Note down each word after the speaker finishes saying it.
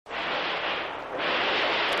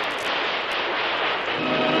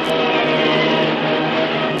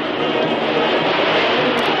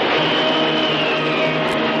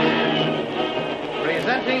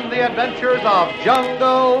Adventures of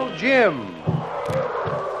Jungle Jim.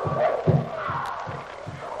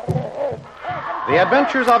 The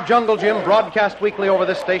Adventures of Jungle Jim, broadcast weekly over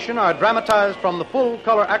this station, are dramatized from the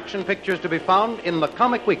full-color action pictures to be found in the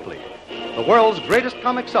Comic Weekly, the world's greatest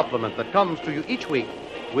comic supplement that comes to you each week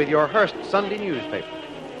with your Hearst Sunday newspaper.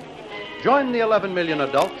 Join the 11 million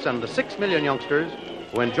adults and the 6 million youngsters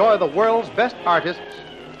who enjoy the world's best artists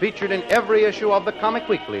featured in every issue of the Comic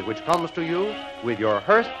Weekly, which comes to you with your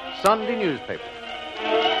Hearst Sunday newspaper.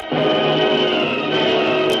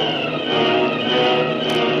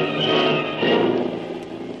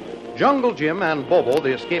 Jungle Jim and Bobo,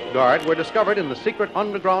 the escaped guard, were discovered in the secret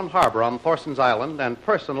underground harbor on Thorson's Island and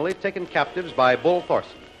personally taken captives by Bull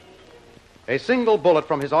Thorson. A single bullet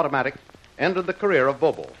from his automatic ended the career of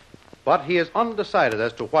Bobo, but he is undecided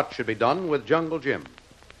as to what should be done with Jungle Jim.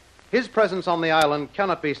 His presence on the island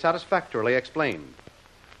cannot be satisfactorily explained.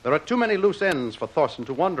 There are too many loose ends for Thorson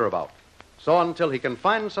to wonder about, so until he can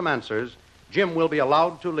find some answers, Jim will be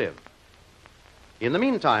allowed to live. In the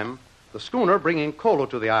meantime, the schooner bringing Kolu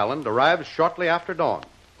to the island arrives shortly after dawn.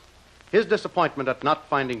 His disappointment at not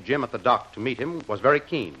finding Jim at the dock to meet him was very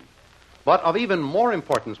keen. But of even more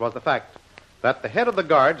importance was the fact that the head of the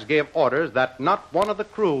guards gave orders that not one of the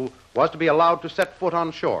crew was to be allowed to set foot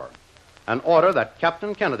on shore, an order that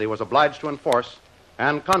Captain Kennedy was obliged to enforce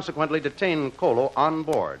and consequently detain Kolu on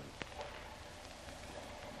board.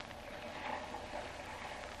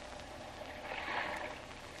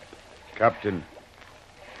 Captain,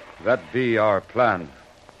 that be our plan.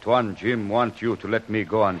 Tuan Jim want you to let me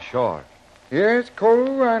go on shore. Yes,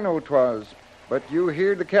 Kolu, I know 'twas. But you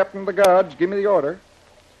heard the captain of the guards give me the order.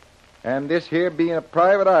 And this here being a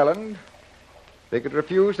private island, they could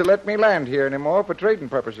refuse to let me land here anymore for trading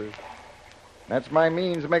purposes. That's my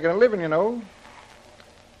means of making a living, you know.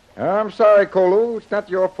 I'm sorry, Kolu. It's not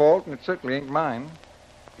your fault, and it certainly ain't mine.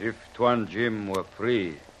 If Tuan Jim were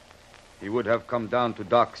free, he would have come down to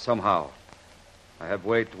dock somehow. I have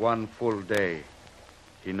wait one full day.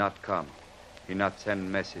 He not come. He not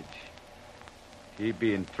send message. He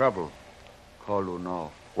be in trouble. Kolu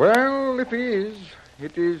know. Well, if he is,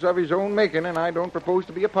 it is of his own making, and I don't propose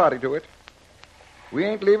to be a party to it. We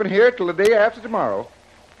ain't leaving here till the day after tomorrow.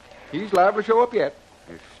 He's liable to show up yet.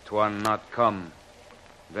 If Tuan not come,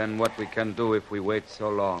 then what we can do if we wait so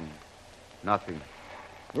long? Nothing.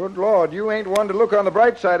 Good Lord, you ain't one to look on the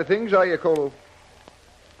bright side of things, are you, Kolu?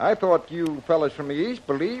 I thought you fellas from the East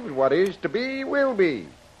believed what is to be will be.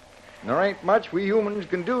 And there ain't much we humans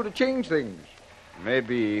can do to change things.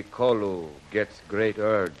 Maybe Kolu gets great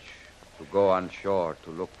urge to go on shore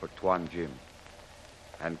to look for Tuan Jim.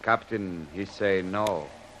 And Captain, he say no.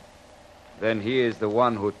 Then he is the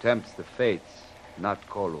one who tempts the fates, not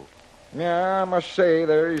Kolu. Yeah, I must say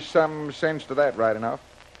there is some sense to that, right enough.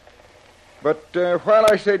 But while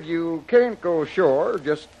I said you can't go ashore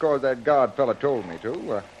just because that guard fella told me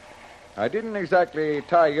to, I didn't exactly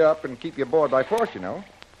tie you up and keep you aboard by force, you know.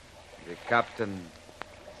 The captain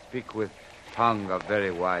speak with tongue of very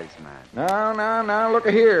wise man. Now, look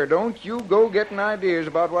here. Don't you go getting ideas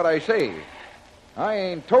about what I say. I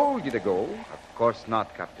ain't told you to go. Of course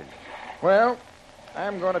not, Captain. Well,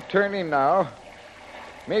 I'm going to turn in now.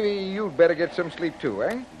 Maybe you'd better get some sleep too,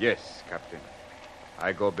 eh? Yes, Captain.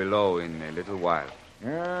 I go below in a little while.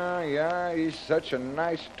 Yeah, it's such a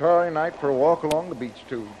nice starry night for a walk along the beach,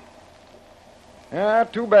 too. Yeah,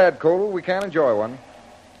 too bad, Kolu. We can't enjoy one.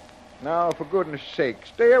 Now, for goodness sake,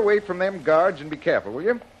 stay away from them guards and be careful, will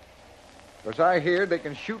you? Because I hear they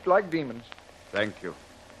can shoot like demons. Thank you.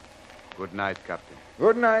 Good night, Captain.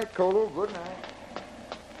 Good night, Kolu. Good night.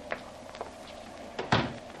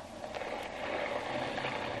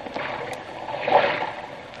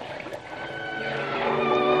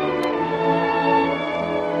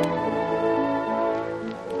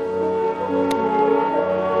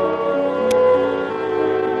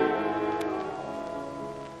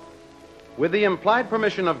 With the implied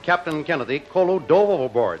permission of Captain Kennedy, Kolu dove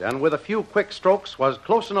overboard and with a few quick strokes was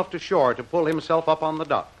close enough to shore to pull himself up on the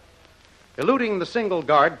dock. Eluding the single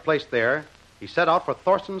guard placed there, he set out for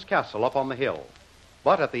Thorson's castle up on the hill.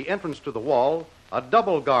 But at the entrance to the wall, a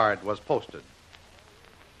double guard was posted.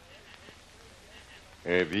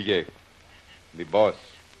 Hey, Vijay, the boss.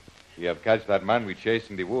 We have catch that man we chased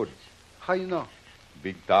in the woods. How you know?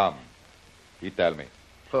 Big Tom. He tell me.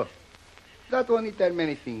 Huh. That one he tell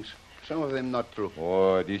many things. Some of them not true.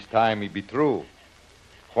 Oh, this time he be true.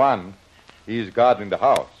 Juan, he is guarding the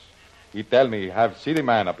house. He tell me he have city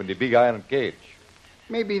man up in the big iron cage.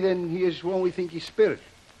 Maybe then he is one we think is spirit.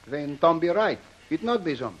 Then Tom be right. It not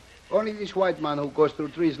be some. Only this white man who goes through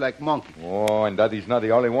trees like monkey. Oh, and that is not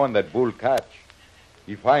the only one that Bull catch.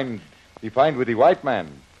 He find with the white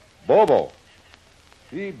man. Bobo.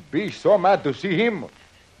 He be so mad to see him.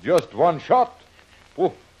 Just one shot.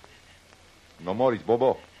 Oh. No more is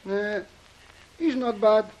Bobo. He's not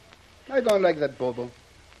bad. I don't like that Bobo.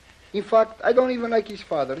 In fact, I don't even like his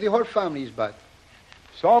father. The whole family is bad.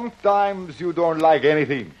 Sometimes you don't like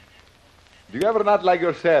anything. Do you ever not like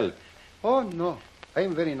yourself? Oh, no. I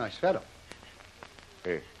am a very nice fellow.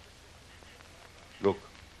 Hey. Look.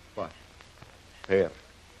 What? There.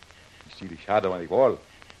 You see the shadow on the wall?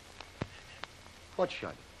 What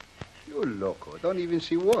shadow? You loco. Don't even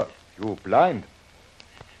see wall. You blind?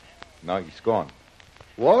 Now he's gone.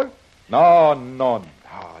 Wall? No.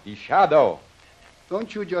 The shadow.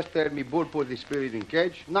 Don't you just tell me Bull put the spirit in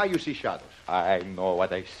cage. Now you see shadows. I know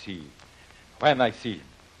what I see. When I see him.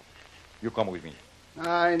 You come with me.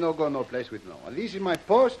 I no go no place with no one. This is my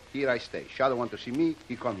post. Here I stay. Shadow want to see me.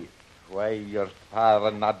 He come here. Why your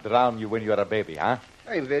father not drown you when you were a baby, huh?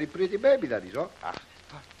 I'm very pretty baby, that is all.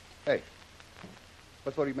 Hey.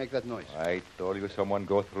 What for you make that noise? I told you someone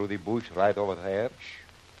go through the bush right over there.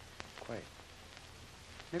 Shh. Quiet.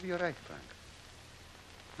 Maybe you're right, Frank.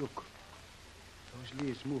 Look. Those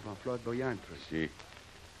leaves move on flamboyant trees. See.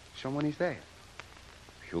 Someone is there.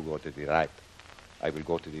 You go to the right. I will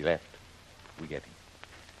go to the left. We get him.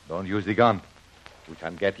 Don't use the gun. We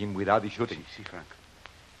can get him without the shooting. See, Frank.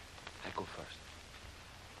 I go first.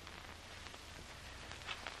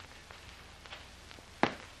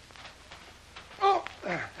 Oh!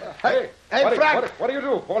 Hey, Frank! What do you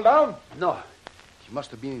do? Fall down? No. He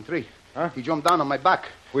must have been in tree. Huh? He jumped down on my back.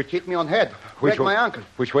 Hit me on head. Which Break my ankle.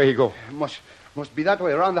 Which way he go? Must be that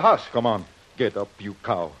way, around the house. Come on. Get up, you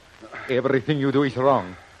cow. Everything you do is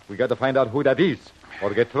wrong. We got to find out who that is,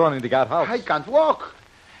 or get thrown in the guardhouse. I can't walk.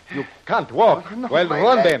 You can't walk. No, well, my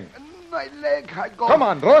run leg. then. My leg, I go. Come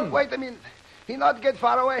on, run. Wait a minute. He not get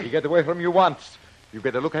far away. He get away from you once. You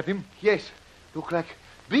better look at him. Yes. Look like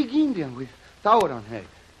big Indian with tower on head.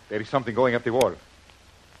 There is something going up the wall.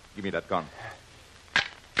 Give me that gun.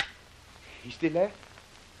 He still there?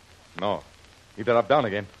 No. He drop down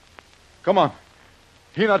again. Come on.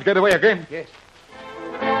 He not get away again. Yes.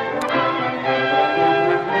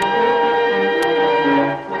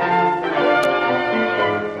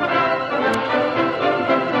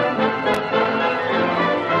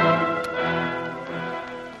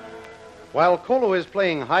 While Kolu is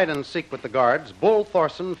playing hide and seek with the guards, Bull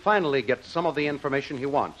Thorson finally gets some of the information he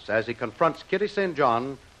wants as he confronts Kitty St.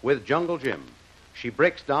 John with Jungle Jim. She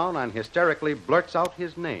breaks down and hysterically blurts out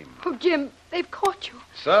his name. Oh, Jim, they've caught you.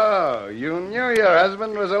 So, you knew your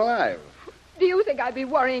husband was alive? Do you think I'd be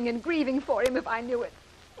worrying and grieving for him if I knew it?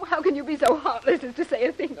 How can you be so heartless as to say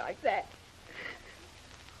a thing like that?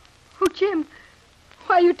 Oh, Jim,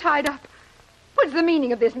 why are you tied up? What's the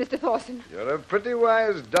meaning of this, Mr. Thorson? You're a pretty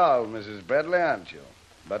wise doll, Mrs. Bradley, aren't you?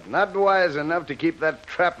 But not wise enough to keep that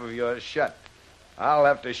trap of yours shut. I'll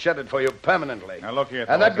have to shut it for you permanently. Now, look here,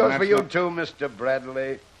 And that Thorson, goes for that's you, not- too, Mr.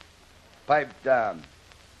 Bradley. Pipe down.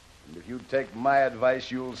 And if you take my advice,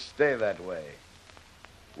 you'll stay that way.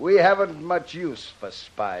 We haven't much use for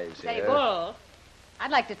spies Say, here. Bull,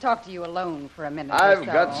 I'd like to talk to you alone for a minute or I've so.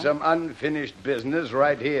 got some unfinished business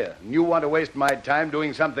right here. And you want to waste my time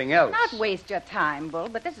doing something else. Not waste your time, Bull,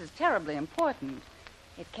 but this is terribly important.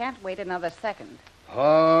 It can't wait another second.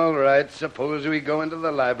 All right, suppose we go into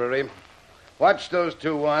the library. Watch those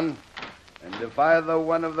two, one. And if either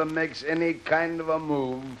one of them makes any kind of a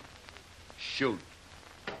move, shoot.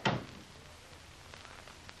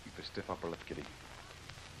 Keep a stiff upper lip, Kitty.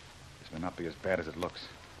 This may not be as bad as it looks.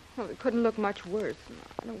 Well, it couldn't look much worse.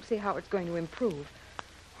 I don't see how it's going to improve.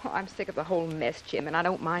 Oh, I'm sick of the whole mess, Jim, and I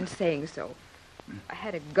don't mind saying so. I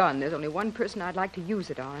had a gun. There's only one person I'd like to use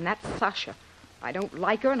it on, and that's Sasha. I don't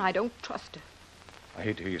like her, and I don't trust her. I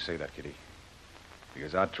hate to hear you say that, Kitty.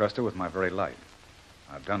 Because I'd trust her with my very life.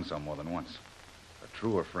 I've done so more than once. A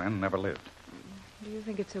truer friend never lived. Do you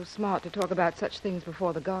think it's so smart to talk about such things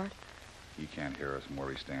before the guard? He can't hear us from where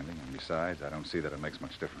he's standing, and besides, I don't see that it makes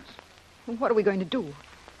much difference. Well, what are we going to do?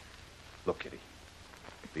 Look, Kitty.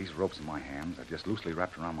 These ropes in my hands are just loosely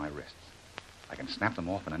wrapped around my wrists. I can snap them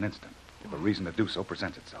off in an instant if a reason to do so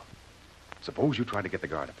presents itself. Suppose you try to get the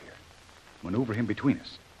guard up here. Maneuver him between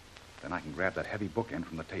us. Then I can grab that heavy bookend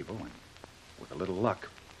from the table and, with a little luck,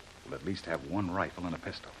 we'll at least have one rifle and a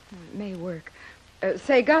pistol. It may work.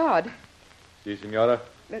 Say, guard, Si, senora.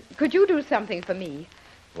 could you do something for me?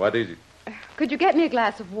 What is it? Could you get me a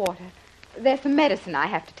glass of water? There's some medicine I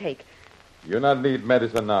have to take. You not need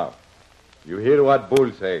medicine now. You hear what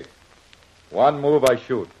Bull say. One move, I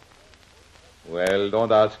shoot. Well,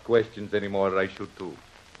 don't ask questions anymore. I shoot too.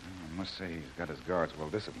 I must say he's got his guards well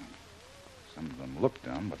disciplined. Some of them look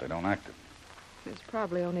dumb, but they don't act it. There's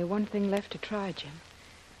probably only one thing left to try, Jim.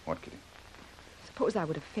 What, Kitty? Suppose I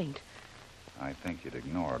were to faint. I think you'd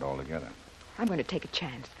ignore it altogether. I'm going to take a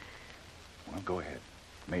chance. Well, go ahead.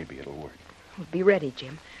 Maybe it'll work. Well, be ready,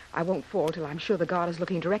 Jim. I won't fall till I'm sure the guard is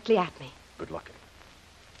looking directly at me. Good luck, Kitty.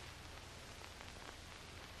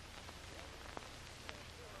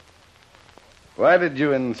 Why did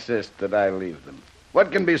you insist that I leave them?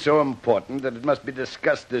 What can be so important that it must be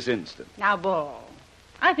discussed this instant? Now, Bull,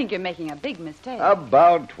 I think you're making a big mistake.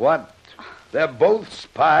 About what? They're both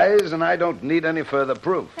spies, and I don't need any further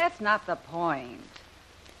proof. That's not the point.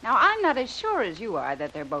 Now, I'm not as sure as you are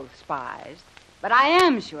that they're both spies, but I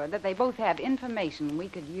am sure that they both have information we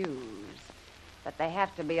could use. But they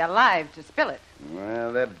have to be alive to spill it.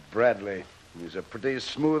 Well, that Bradley, he's a pretty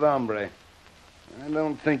smooth hombre. I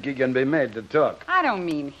don't think he can be made to talk. I don't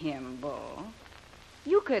mean him, Bull.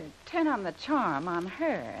 You could turn on the charm on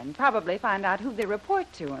her and probably find out who they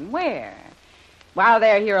report to and where. While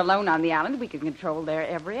they're here alone on the island, we can control their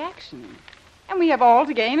every action. And we have all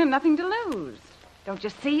to gain and nothing to lose. Don't you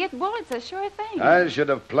see it, Bull? It's a sure thing. I should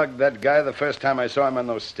have plugged that guy the first time I saw him on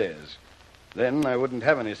those stairs. Then I wouldn't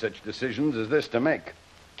have any such decisions as this to make.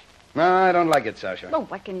 No, I don't like it, Sasha. Well,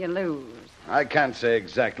 what can you lose? I can't say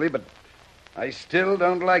exactly, but I still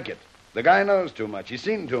don't like it. The guy knows too much. He's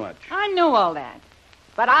seen too much. I know all that.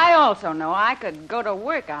 But I also know I could go to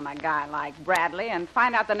work on a guy like Bradley and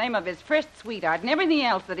find out the name of his first sweetheart and everything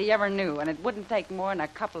else that he ever knew, and it wouldn't take more than a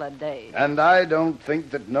couple of days. And I don't think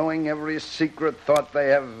that knowing every secret thought they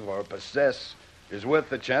have or possess is worth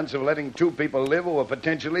the chance of letting two people live who are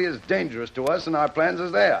potentially as dangerous to us and our plans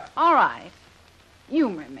as they are. All right.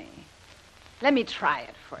 Humor me. Let me try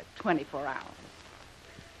it for 24 hours.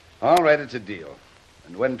 All right, it's a deal.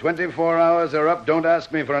 And when 24 hours are up, don't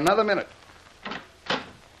ask me for another minute.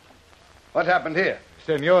 What happened here?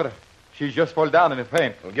 Senor, she just fall down in a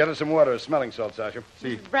faint. Well, get her some water or smelling salt, Sasha.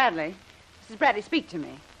 See. Mrs. Bradley. Mrs. Bradley, speak to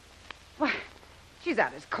me. Why, she's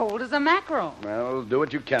out as cold as a mackerel. Well, do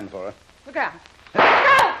what you can for her. Look out.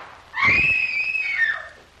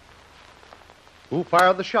 Who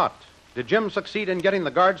fired the shot? Did Jim succeed in getting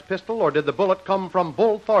the guard's pistol, or did the bullet come from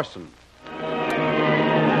Bull Thorson?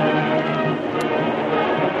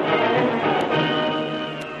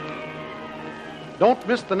 Don't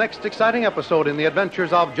miss the next exciting episode in the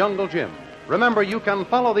adventures of Jungle Jim. Remember, you can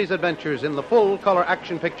follow these adventures in the full-color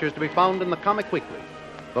action pictures to be found in the Comic Weekly,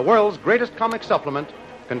 the world's greatest comic supplement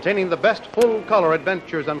containing the best full-color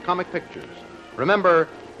adventures and comic pictures. Remember,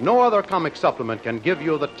 no other comic supplement can give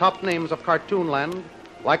you the top names of Cartoonland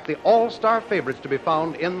like the all-star favorites to be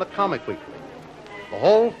found in the Comic Weekly. The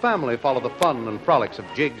whole family follow the fun and frolics of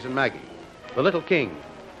Jiggs and Maggie, the Little King,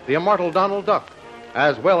 the immortal Donald Duck,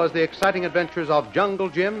 as well as the exciting adventures of Jungle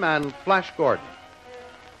Jim and Flash Gordon.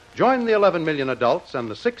 Join the 11 million adults and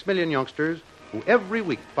the 6 million youngsters who every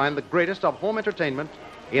week find the greatest of home entertainment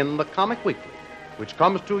in the Comic Weekly, which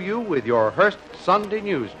comes to you with your Hearst Sunday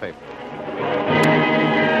newspaper.